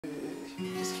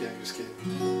Just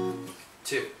kidding.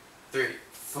 2, 3,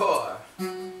 4.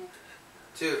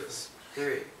 2,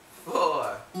 3,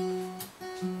 4.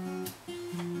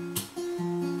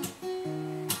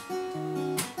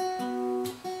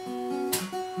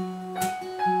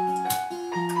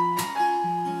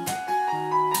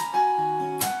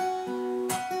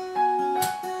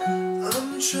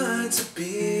 I'm trying to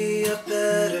be a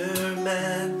better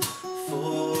man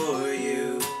for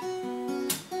you,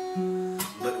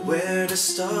 but where to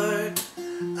start,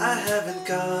 I haven't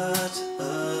got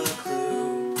a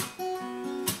clue.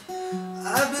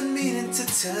 I've been meaning to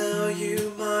tell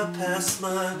you my past,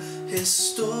 my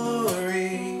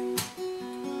history.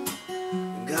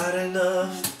 Got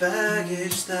enough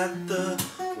baggage that the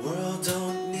world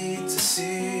don't need to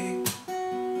see.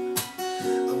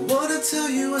 I wanna tell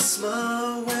you I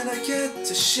smile when I get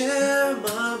to share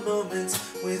my moments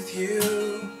with you.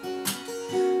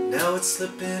 Now it's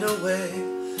slipping away,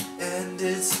 and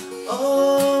it's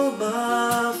all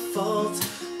my fault,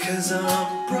 'cause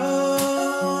I'm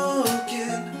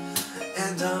broken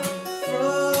and I'm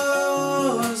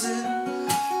frozen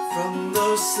from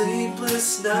those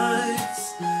sleepless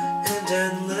nights and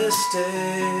endless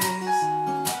days.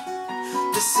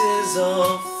 This is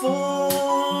all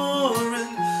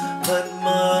foreign, but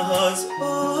my heart's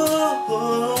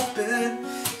open.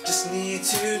 Just need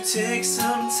to take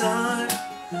some time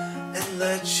and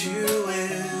let you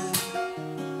in.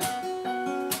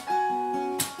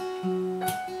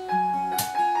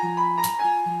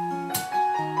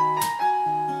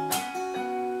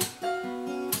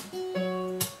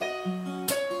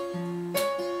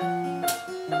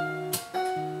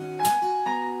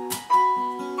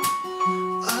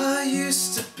 I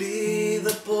used to be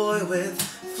the boy with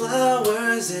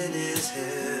flowers in his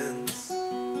hands,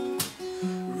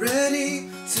 ready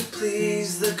to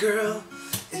please the girl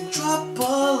and drop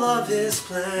all of his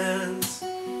plans.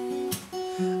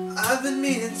 I've been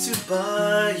meaning to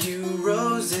buy you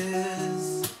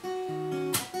roses,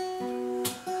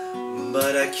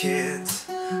 but I can't,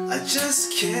 I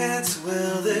just can't.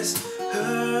 Will this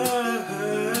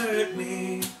hurt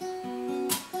me?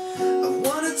 I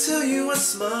wanna tell you I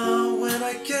smile when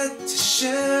I get to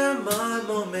share my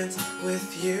moments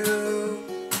with you.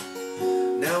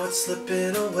 Now it's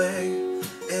slipping away,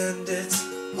 and it's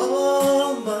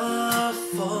all my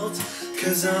fault,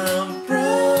 'cause I'm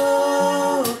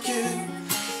broken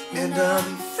and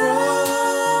I'm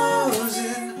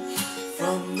frozen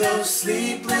from those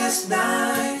sleepless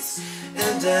nights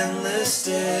and endless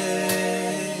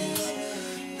days.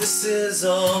 This is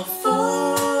all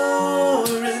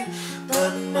foreign,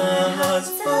 but my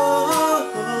heart's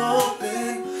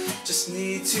open. Just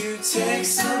need to take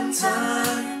some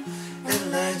time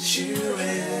and let you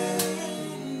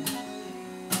in.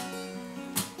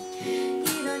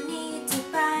 You don't need to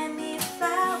buy me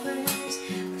flowers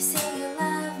or say you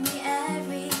love me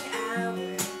every hour.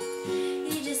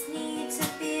 You just need to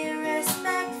be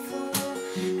respectful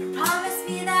and promise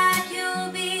me that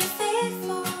you'll be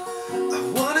faithful. I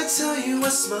wanna tell you I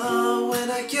smile when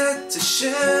I get to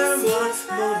share my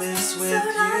moments with you.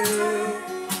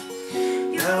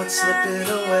 Now it's slipping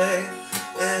away,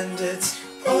 and it's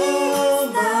all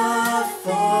my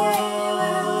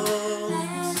fault.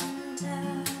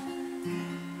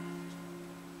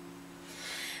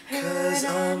 'Cause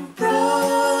I'm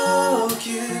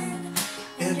broken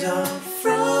and I'm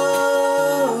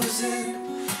frozen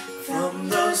from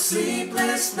those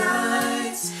sleepless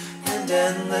nights and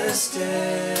endless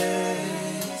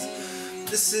days.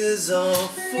 This is all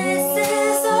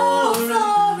foreign,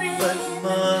 but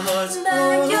my heart's open.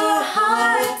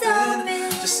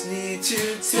 Just need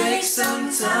to take some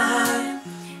time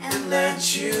and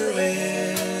let you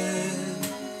in.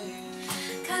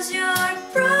 'Cause you're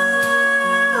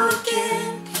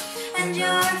broken and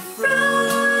you're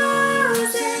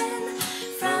frozen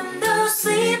from those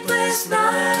sleepless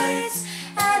nights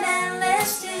and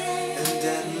endless days. And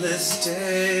endless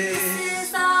days. This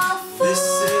is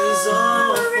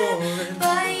all foreign,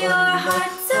 but your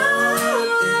heart's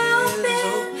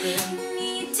open.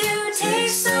 Need to take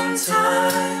some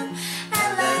time and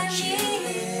let you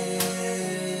in.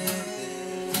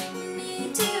 Need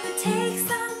to take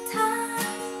some time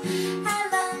and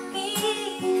let me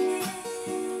in.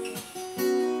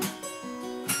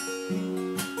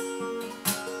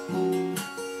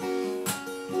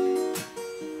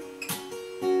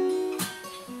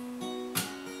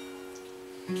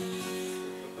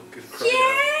 I'm gonna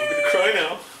cry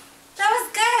now. That was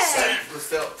good. That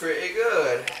felt pretty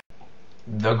good.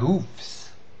 The goofs.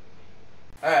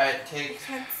 Alright, I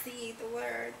can't see the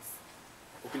words.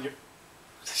 Open your...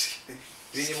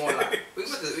 we need more like We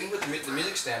can put the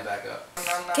music stand back up.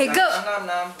 Okay, go.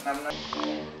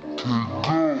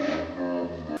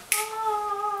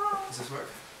 Does this work?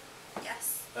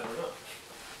 Yes. I don't know.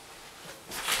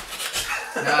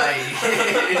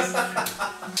 Nice.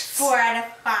 4 out of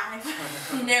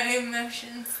 5. No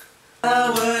emotions.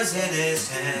 Flowers in his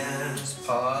hands,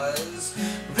 Pause.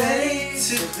 ready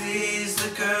to please the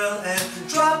girl and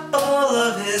drop all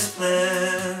of his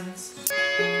plans.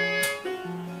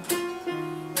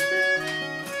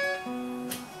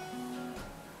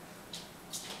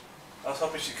 I was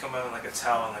hoping she'd come out in like a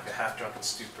towel and like a half-drunken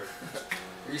stupor.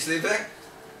 Are you sleeping?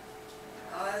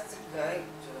 Oh, that's a great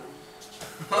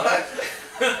What?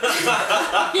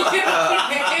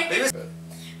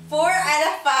 4 out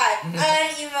of 5.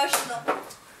 Unemotional.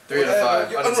 3 out of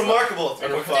 5. You're unremarkable.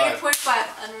 3.5. 3.5.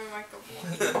 Unremarkable.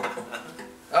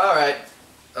 Alright.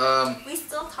 We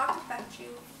still talk about you.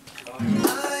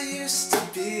 I used to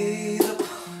be the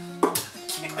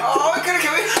Oh, it could've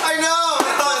come in. I know! I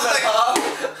was like,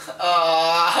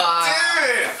 damn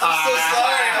it! I'm so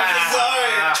sorry. I'm so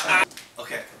sorry.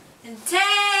 Okay. And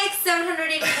take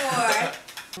 784.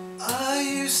 I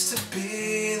used to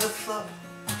be the flower.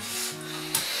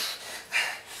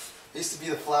 Used to be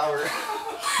the flower.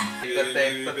 That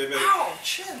thing. Ow,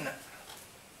 chin.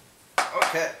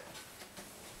 Okay.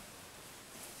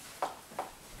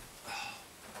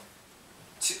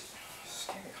 Just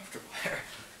getting comfortable here.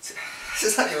 This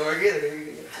is how you work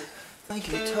it. Like a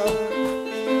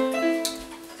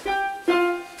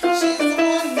she's the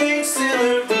one named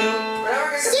Sailor Blue.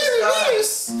 Sailor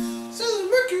Sailor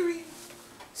Mercury.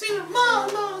 Sailor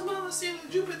Mars, Sailor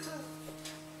Jupiter.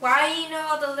 Why do you know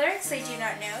all the lyrics I do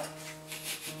not know?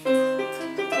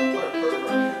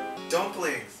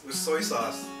 Dumplings with soy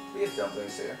sauce. We have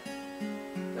dumplings here.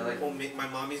 They're like, Oh, my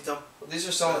mommy's dumplings. these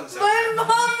are songs. My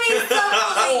mommy's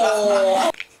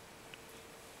something.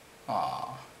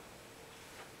 Aww.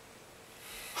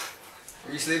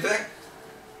 Are you sleeping?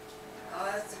 Oh,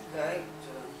 that's a great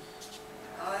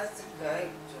Oh, that's a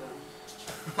great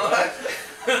What?